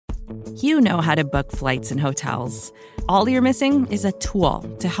You know how to book flights and hotels. All you're missing is a tool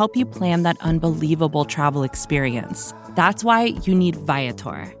to help you plan that unbelievable travel experience. That's why you need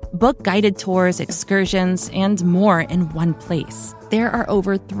Viator. Book guided tours, excursions, and more in one place. There are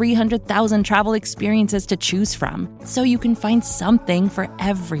over 300,000 travel experiences to choose from, so you can find something for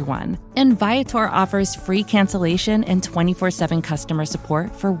everyone. And Viator offers free cancellation and 24/7 customer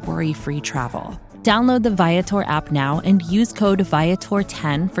support for worry-free travel. Download the Viator app now and use code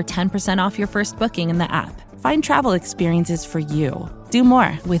Viator10 for 10% off your first booking in the app. Find travel experiences for you. Do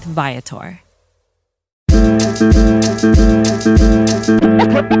more with Viator.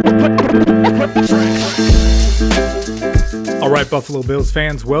 All right, Buffalo Bills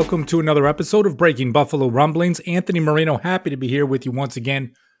fans, welcome to another episode of Breaking Buffalo Rumblings. Anthony Marino, happy to be here with you once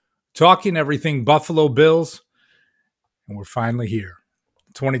again, talking everything Buffalo Bills. And we're finally here.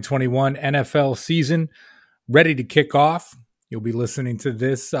 2021 NFL season ready to kick off. You'll be listening to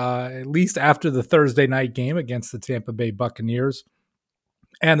this at least after the Thursday night game against the Tampa Bay Buccaneers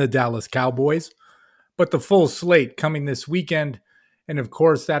and the Dallas Cowboys. But the full slate coming this weekend, and of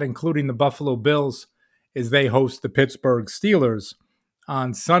course that including the Buffalo Bills, as they host the Pittsburgh Steelers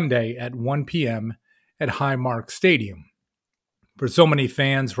on Sunday at 1 p.m. at Highmark Stadium. For so many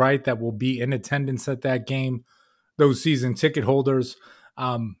fans, right, that will be in attendance at that game, those season ticket holders,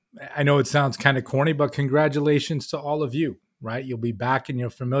 I know it sounds kind of corny, but congratulations to all of you, right? You'll be back in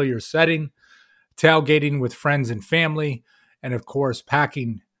your familiar setting, tailgating with friends and family, and of course,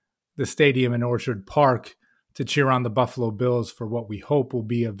 packing the stadium in Orchard Park to cheer on the Buffalo Bills for what we hope will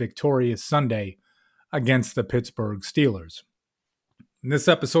be a victorious Sunday against the Pittsburgh Steelers. In this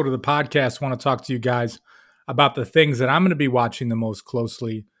episode of the podcast, I want to talk to you guys about the things that I'm going to be watching the most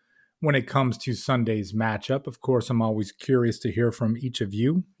closely when it comes to Sunday's matchup. Of course, I'm always curious to hear from each of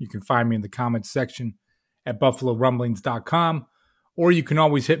you. You can find me in the comments section at buffalorumblings.com, or you can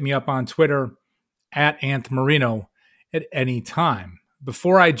always hit me up on Twitter at AnthMarino at any time.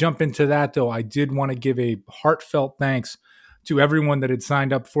 Before I jump into that, though, I did want to give a heartfelt thanks to everyone that had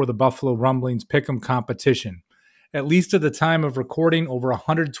signed up for the Buffalo Rumblings Pick'em competition. At least at the time of recording, over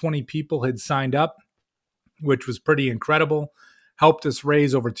 120 people had signed up, which was pretty incredible. Helped us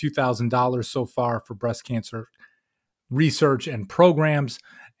raise over $2,000 so far for breast cancer research and programs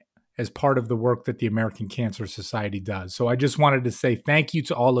as part of the work that the American Cancer Society does. So I just wanted to say thank you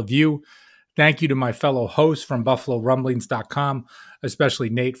to all of you. Thank you to my fellow hosts from BuffaloRumblings.com, especially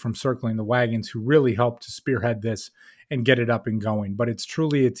Nate from Circling the Wagons, who really helped to spearhead this and get it up and going. But it's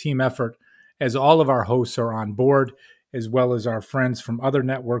truly a team effort, as all of our hosts are on board, as well as our friends from other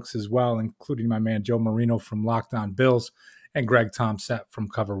networks as well, including my man Joe Marino from Locked On Bills and Greg Tomset from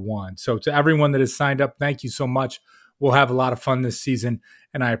Cover One. So to everyone that has signed up, thank you so much. We'll have a lot of fun this season,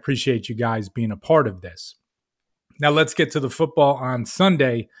 and I appreciate you guys being a part of this. Now let's get to the football on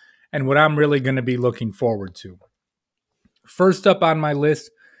Sunday and what I'm really going to be looking forward to. First up on my list,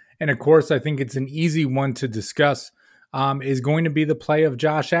 and of course I think it's an easy one to discuss, is going to be the play of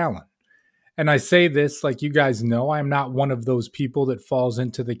Josh Allen. And I say this, like you guys know, I'm not one of those people that falls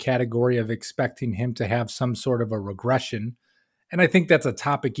into the category of expecting him to have some sort of a regression. And I think that's a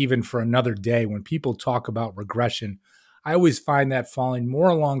topic even for another day. When people talk about regression, I always find that falling more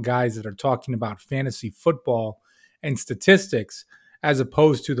along guys that are talking about fantasy football and statistics as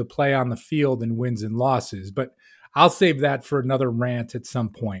opposed to the play on the field and wins and losses. But I'll save that for another rant at some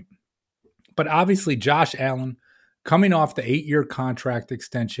point. But obviously, Josh Allen, coming off the 8-year contract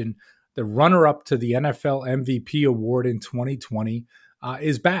extension, the runner-up to the NFL MVP award in 2020,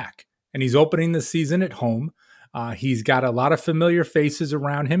 is back. And he's opening the season at home. He's got a lot of familiar faces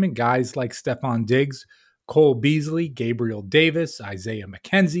around him and guys like Stephon Diggs, Cole Beasley, Gabriel Davis, Isaiah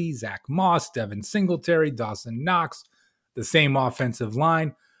McKenzie, Zach Moss, Devin Singletary, Dawson Knox, the same offensive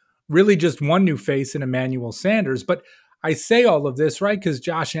line. Really just one new face in Emmanuel Sanders. But I say all of this, right, because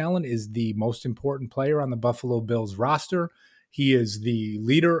Josh Allen is the most important player on the Buffalo Bills roster. He is the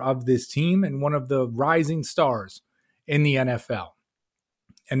leader of this team and one of the rising stars in the NFL.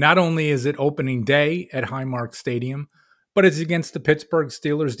 And not only is it opening day at Highmark Stadium, but it's against the Pittsburgh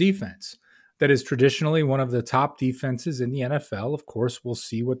Steelers defense that is traditionally one of the top defenses in the NFL. Of course, we'll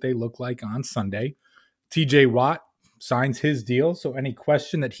see what they look like on Sunday. TJ Watt signs his deal, so any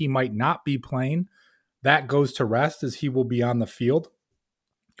question that he might not be playing, that goes to rest as he will be on the field.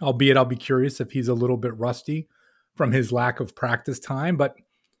 Albeit I'll be curious if he's a little bit rusty from his lack of practice time. But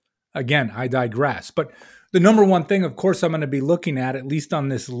again, I digress. But the number one thing, of course, I'm going to be looking at least on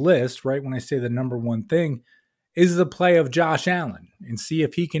this list, right, when I say the number one thing, is the play of Josh Allen and see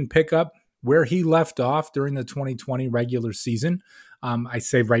if he can pick up where he left off during the 2020 regular season. I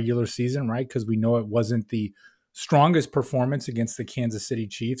say regular season, right, because we know it wasn't the strongest performance against the Kansas City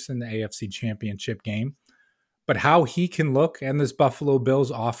Chiefs in the AFC Championship game. But how he can look and this Buffalo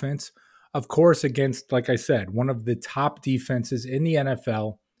Bills offense, of course, against, like I said, one of the top defenses in the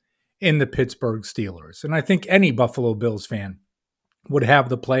NFL in the Pittsburgh Steelers. And I think any Buffalo Bills fan would have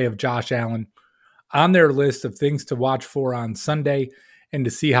the play of Josh Allen on their list of things to watch for on Sunday and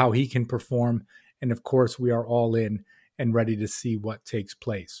to see how he can perform. And of course, we are all in and ready to see what takes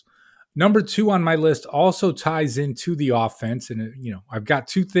place. Number 2 on my list also ties into the offense. And, I've got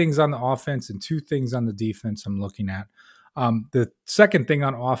 2 things on the offense and 2 things on the defense I'm looking at. The second thing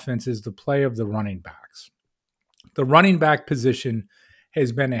on offense is the play of the running backs. The running back position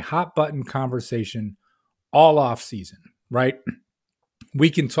has been a hot button conversation all off season, right? We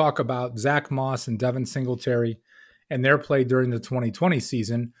can talk about Zach Moss and Devin Singletary and their play during the 2020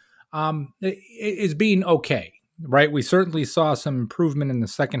 season is being okay, right? We certainly saw some improvement in the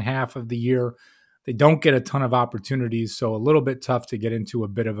second half of the year. They don't get a ton of opportunities, so a little bit tough to get into a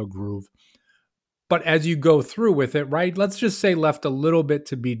bit of a groove. But as you go through with it, right, let's just say left a little bit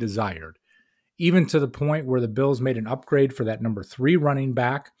to be desired, even to the point where the Bills made an upgrade for that number 3 running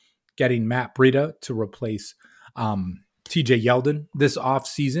back, getting Matt Breida to replace TJ Yeldon this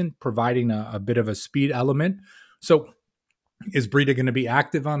offseason, providing a bit of a speed element. So is Breida going to be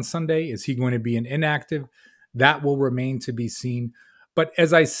active on Sunday? Is he going to be an inactive? That will remain to be seen. But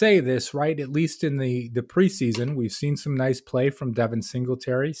as I say this, right, at least in the preseason, we've seen some nice play from Devin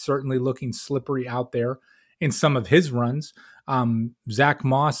Singletary, certainly looking slippery out there in some of his runs. Zach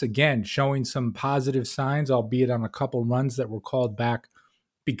Moss, again, showing some positive signs, albeit on a couple runs that were called back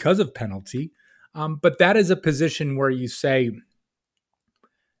because of penalty. But that is a position where you say,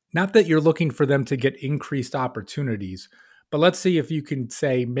 not that you're looking for them to get increased opportunities, but let's see if you can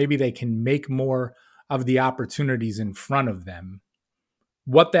say maybe they can make more of the opportunities in front of them,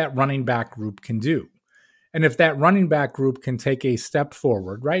 what that running back group can do. And if that running back group can take a step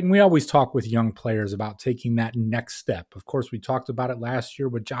forward, right? And we always talk with young players about taking that next step. Of course, we talked about it last year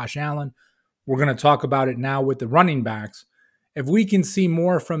with Josh Allen. We're going to talk about it now with the running backs. If we can see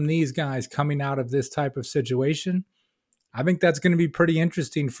more from these guys coming out of this type of situation, I think that's going to be pretty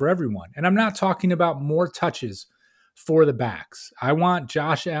interesting for everyone. And I'm not talking about more touches for the backs. I want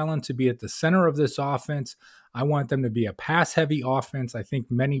Josh Allen to be at the center of this offense. I want them to be a pass-heavy offense. I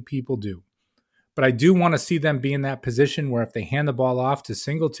think many people do. But I do want to see them be in that position where if they hand the ball off to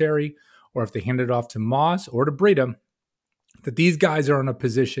Singletary or if they hand it off to Moss or to Breida, that these guys are in a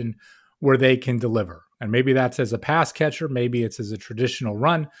position where they can deliver. And maybe that's as a pass catcher, maybe it's as a traditional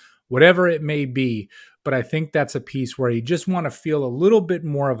run, whatever it may be. But I think that's a piece where you just want to feel a little bit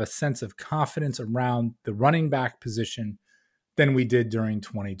more of a sense of confidence around the running back position than we did during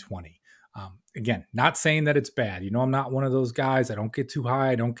 2020. Again, not saying that it's bad. I'm not one of those guys. I don't get too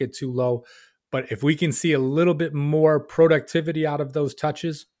high. I don't get too low. But if we can see a little bit more productivity out of those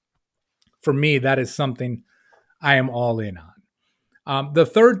touches, for me, that is something I am all in on. The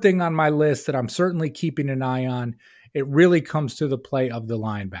third thing on my list that I'm certainly keeping an eye on, it really comes to the play of the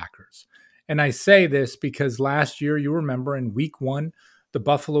linebackers. And I say this because last year, you remember in week 1, the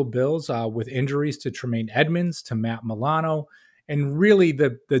Buffalo Bills with injuries to Tremaine Edmonds, to Matt Milano, and really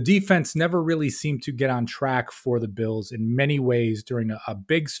the defense never really seemed to get on track for the Bills in many ways during a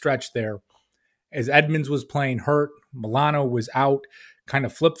big stretch there. As Edmonds was playing hurt, Milano was out, kind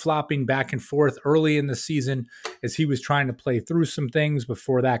of flip-flopping back and forth early in the season as he was trying to play through some things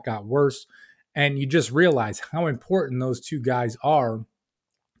before that got worse. And you just realize how important those 2 guys are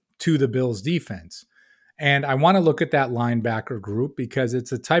to the Bills defense. And I want to look at that linebacker group because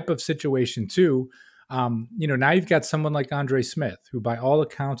it's a type of situation too. Now you've got someone like Andre Smith, who by all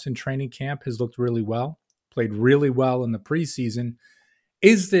accounts in training camp has looked really well, played really well in the preseason.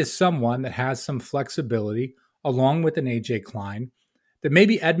 Is this someone that has some flexibility along with an AJ Klein that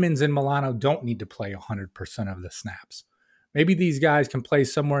maybe Edmonds and Milano don't need to play 100% of the snaps? Maybe these guys can play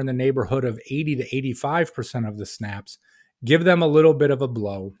somewhere in the neighborhood of 80 to 85% of the snaps, give them a little bit of a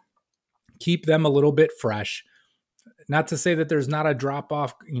blow, keep them a little bit fresh. Not to say that there's not a drop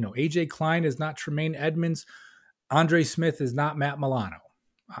off. AJ Klein is not Tremaine Edmonds. Andre Smith is not Matt Milano.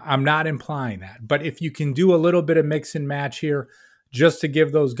 I'm not implying that. But if you can do a little bit of mix and match here, just to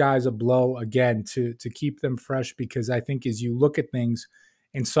give those guys a blow again to keep them fresh, because I think as you look at things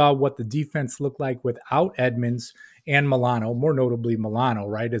and saw what the defense looked like without Edmonds and Milano, more notably Milano,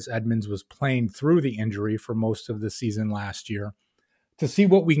 right, as Edmonds was playing through the injury for most of the season last year, to see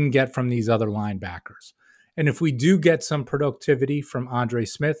what we can get from these other linebackers. And if we do get some productivity from Andre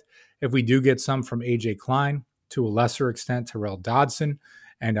Smith, if we do get some from AJ Klein, to a lesser extent Terrell Dodson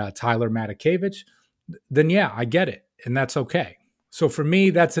and Tyler Matakevich, then yeah, I get it. And that's okay. So for me,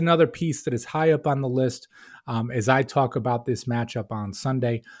 that's another piece that is high up on the list. As I talk about this matchup on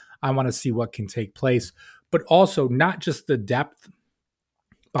Sunday, I want to see what can take place, but also not just the depth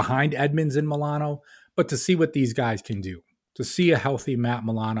behind Edmonds and Milano, but to see what these guys can do. To see a healthy Matt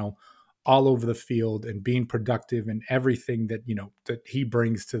Milano all over the field and being productive in everything that that he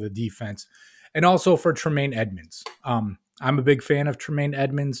brings to the defense, and also for Tremaine Edmonds. I'm a big fan of Tremaine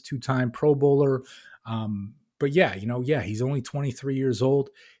Edmonds, two-time Pro Bowler. But yeah, he's only 23 years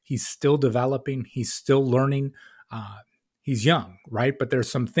old. He's still developing. He's still learning. Uh, he's young, right? But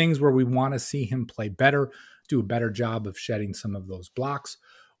there's some things where we want to see him play better, do a better job of shedding some of those blocks.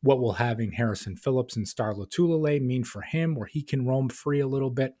 What will having Harrison Phillips and Star Lotulelei mean for him, where he can roam free a little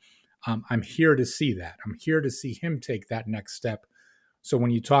bit? I'm here to see that. I'm here to see him take that next step. So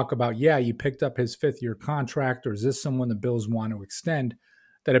when you talk about, you picked up his fifth-year contract, or is this someone the Bills want to extend,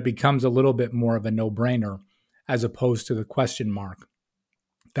 that it becomes a little bit more of a no-brainer as opposed to the question mark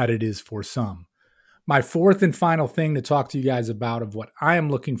that it is for some. My fourth and final thing to talk to you guys about of what I am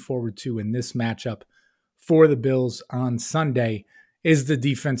looking forward to in this matchup for the Bills on Sunday is the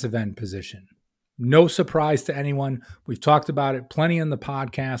defensive end position. No surprise to anyone. We've talked about it plenty on the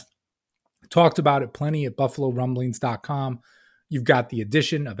podcast, talked about it plenty at BuffaloRumblings.com. You've got the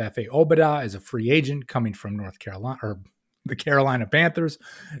addition of Efe Obada as a free agent coming from North Carolina, or the Carolina Panthers.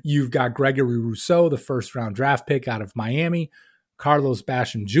 You've got Gregory Rousseau, the first-round draft pick out of Miami, Carlos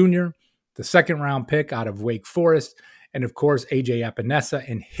Basham Jr., the second-round pick out of Wake Forest, and of course, A.J. Epinesa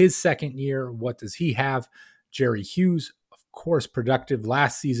in his second year. What does he have? Jerry Hughes, of course, productive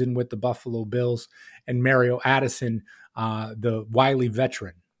last season with the Buffalo Bills, and Mario Addison, the wily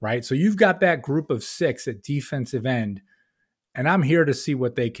veteran, right? So you've got that group of six at defensive end, and I'm here to see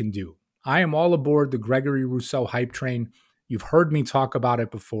what they can do. I am all aboard the Gregory Rousseau hype train. You've heard me talk about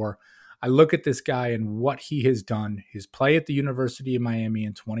it before. I look at this guy and what he has done, his play at the University of Miami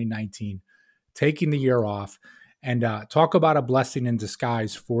in 2019, taking the year off, and talk about a blessing in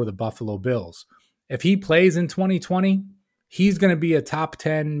disguise for the Buffalo Bills. If he plays in 2020, he's going to be a top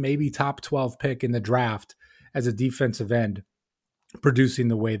 10, maybe top 12 pick in the draft as a defensive end, producing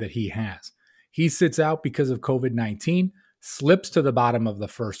the way that he has. He sits out because of COVID-19, slips to the bottom of the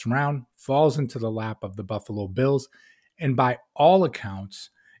first round, falls into the lap of the Buffalo Bills, and by all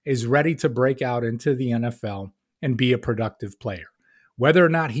accounts is ready to break out into the NFL and be a productive player. Whether or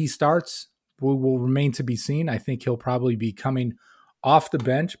not he starts will remain to be seen. I think he'll probably be coming off the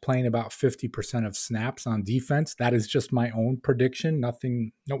bench, playing about 50% of snaps on defense. That is just my own prediction.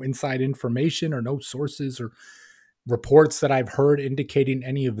 Nothing, no inside information or no sources or reports that I've heard indicating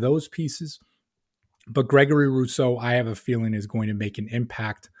any of those pieces. But Gregory Rousseau, I have a feeling, is going to make an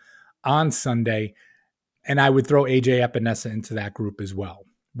impact on Sunday. And I would throw A.J. Epinesa into that group as well.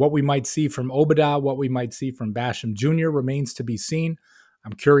 What we might see from Obada, what we might see from Basham Jr. remains to be seen.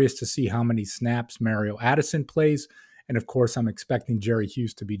 I'm curious to see how many snaps Mario Addison plays. And of course, I'm expecting Jerry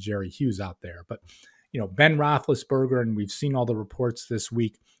Hughes to be Jerry Hughes out there. But, Ben Roethlisberger, and we've seen all the reports this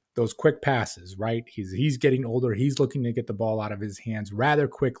week, those quick passes, right? He's getting older. He's looking to get the ball out of his hands rather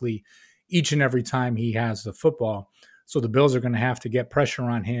quickly each and every time he has the football. So the Bills are going to have to get pressure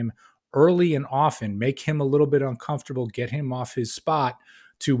on him early and often, make him a little bit uncomfortable, get him off his spot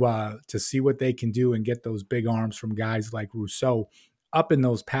to see what they can do and get those big arms from guys like Rousseau up in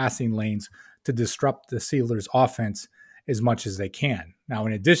those passing lanes to disrupt the Steelers' offense as much as they can. Now,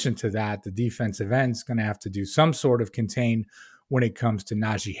 in addition to that, the defensive end is going to have to do some sort of contain when it comes to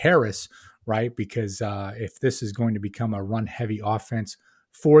Najee Harris, right? Because if this is going to become a run-heavy offense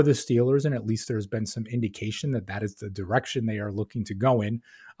for the Steelers, and at least there's been some indication that that is the direction they are looking to go in,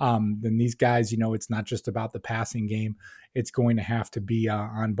 then these guys, it's not just about the passing game. It's going to have to be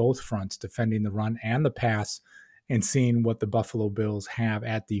on both fronts, defending the run and the pass, and seeing what the Buffalo Bills have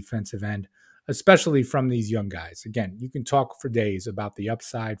at defensive end, especially from these young guys. Again, you can talk for days about the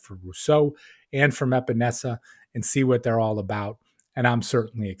upside for Rousseau and from Epinesa and see what they're all about, and I'm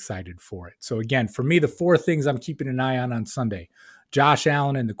certainly excited for it. So again, for me, the four things I'm keeping an eye on Sunday: Josh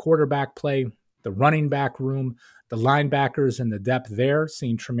Allen and the quarterback play, the running back room, the linebackers and the depth there,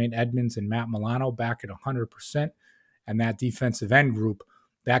 seeing Tremaine Edmonds and Matt Milano back at 100%, and that defensive end group,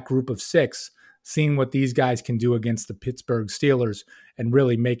 that group of six, seeing what these guys can do against the Pittsburgh Steelers and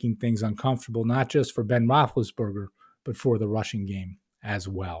really making things uncomfortable, not just for Ben Roethlisberger, but for the rushing game as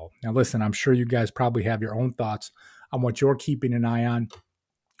well. Now, listen, I'm sure you guys probably have your own thoughts on what you're keeping an eye on.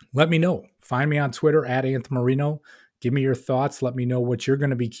 Let me know. Find me on Twitter at Anthony Marino. Give me your thoughts. Let me know what you're going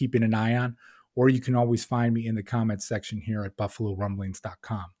to be keeping an eye on, or you can always find me in the comments section here at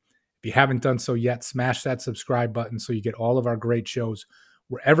BuffaloRumblings.com. If you haven't done so yet, smash that subscribe button so you get all of our great shows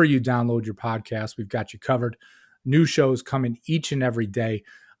wherever you download your podcast. We've got you covered. New shows coming each and every day.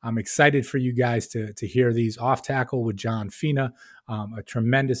 I'm excited for you guys to hear these. Off Tackle with John Fina, a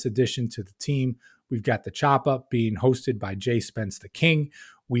tremendous addition to the team. We've got the Chop Up being hosted by Jay Spence the King.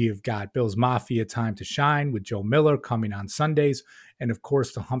 We have got Bills Mafia Time to Shine with Joe Miller coming on Sundays. And of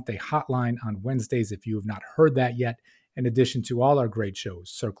course, the Hump Day Hotline on Wednesdays, if you have not heard that yet, in addition to all our great shows,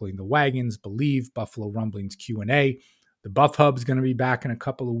 Circling the Wagons, Believe, Buffalo Rumblings Q&A. The Buff Hub's going to be back in a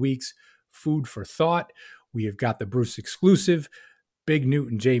couple of weeks. Food for Thought. We have got the Bruce Exclusive, Big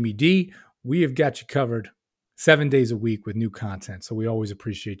Newt and Jamie D. We have got you covered 7 days a week with new content. So we always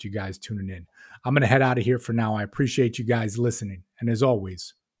appreciate you guys tuning in. I'm going to head out of here for now. I appreciate you guys listening. And as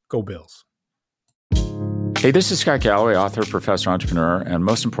always, go Bills. Hey, this is Scott Galloway, author, professor, entrepreneur, and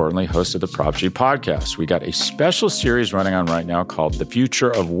most importantly, host of the Prop G podcast. We got a special series running on right now called The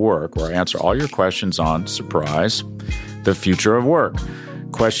Future of Work, where I answer all your questions on, surprise, the future of work.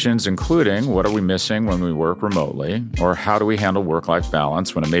 Questions including, what are we missing when we work remotely? Or how do we handle work-life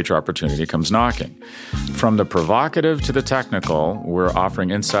balance when a major opportunity comes knocking? From the provocative to the technical, we're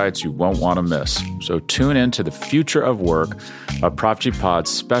offering insights you won't want to miss. So tune in to The Future of Work, a Prop G Pod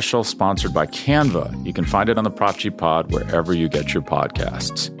special sponsored by Canva. You can find it on the Prop G Pod wherever you get your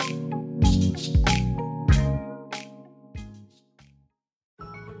podcasts.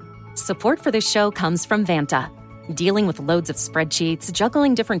 Support for this show comes from Vanta. Dealing with loads of spreadsheets,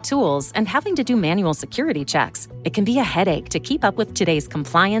 juggling different tools, and having to do manual security checks, it can be a headache to keep up with today's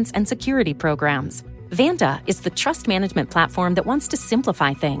compliance and security programs. Vanta is the trust management platform that wants to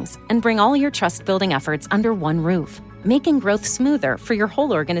simplify things and bring all your trust-building efforts under one roof, making growth smoother for your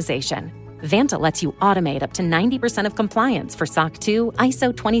whole organization. Vanta lets you automate up to 90% of compliance for SOC 2,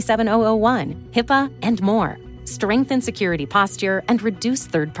 ISO 27001, HIPAA, and more. Strengthen security posture and reduce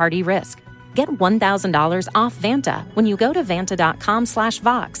third-party risk. Get $1,000 off Vanta when you go to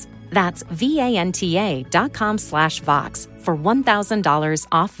vanta.com/Vox. That's VANTA.com/Vox for $1,000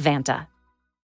 off Vanta.